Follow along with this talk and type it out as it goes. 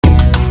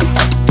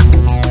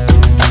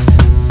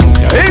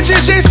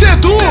DJ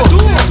Sedu,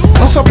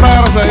 lança pra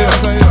elas aí.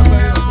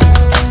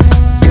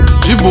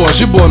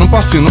 De boa, não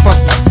passinho, não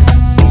passinho.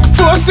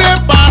 Você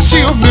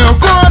partiu meu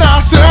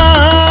coração,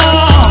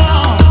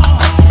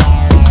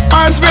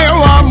 mas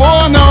meu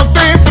amor não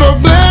tem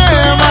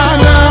problema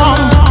não.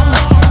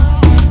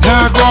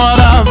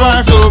 Agora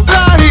vai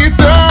sobrar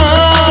então.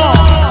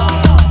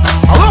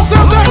 Alô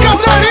Santa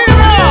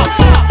Catarina,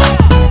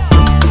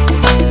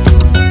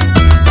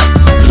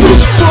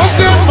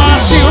 você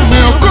partiu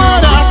meu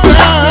coração,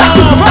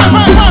 vai,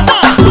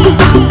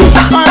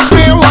 mas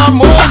meu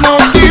amor não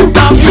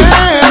sinta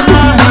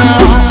pena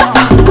não.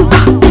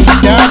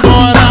 E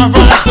agora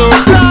vai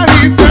sobrar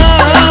então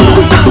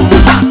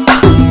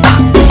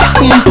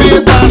um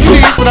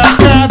pedacinho pra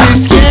cada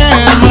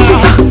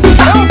esquema.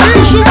 É o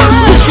bicho,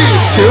 moleque!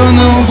 Se eu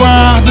não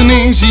guardo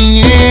nem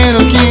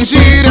dinheiro, quem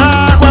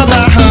dirá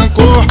guardar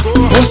rancor?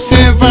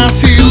 Você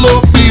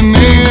vacilou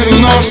primeiro,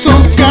 nosso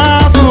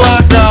caso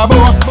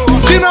acabou.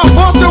 Se não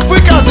fosse eu fui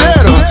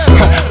caseiro,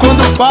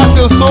 quando passa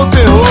eu sou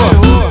terror.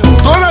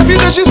 Tô na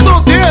vida de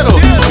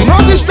solteiro e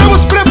nós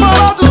estamos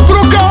preparados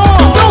pro caô.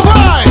 Então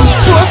vai!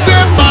 Você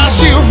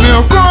partiu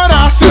meu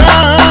coração,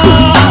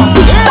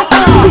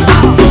 eita!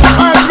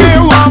 Mas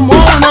meu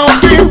amor não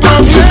tem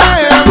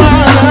problema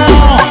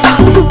não.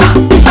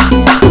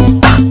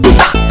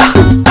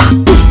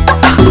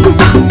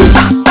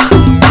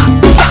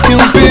 Tem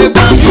um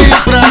pedacinho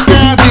pra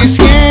cada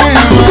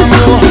esquema,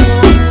 amor.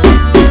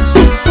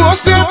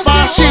 Você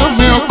partiu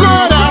meu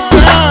coração,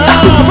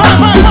 vai,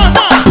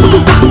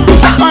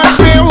 mas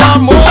meu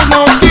amor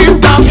não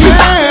sinta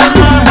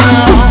pena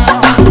não.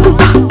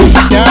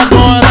 E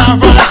agora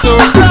vai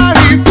sobrar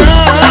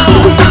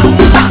então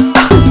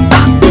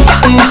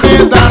um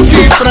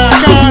pedacinho pra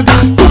cada.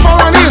 Por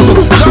falar nisso,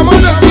 já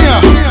manda assim, ó.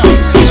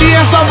 E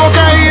essa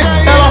boca aí,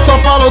 ela só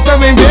falou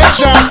também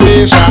beija,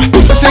 beija.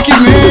 Eu sei que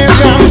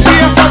beija. E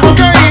essa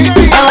boca aí,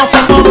 ela só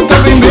falou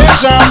também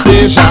beija,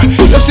 beija.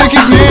 Eu sei que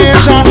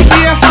beija.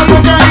 E essa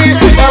boca aí,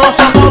 ela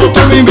só falou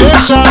também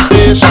beija,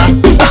 beija.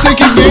 Eu sei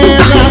que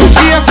beija.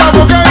 E essa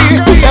boca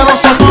aí, ela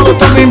só falou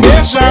também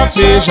beija,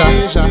 beija,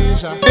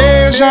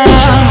 beija.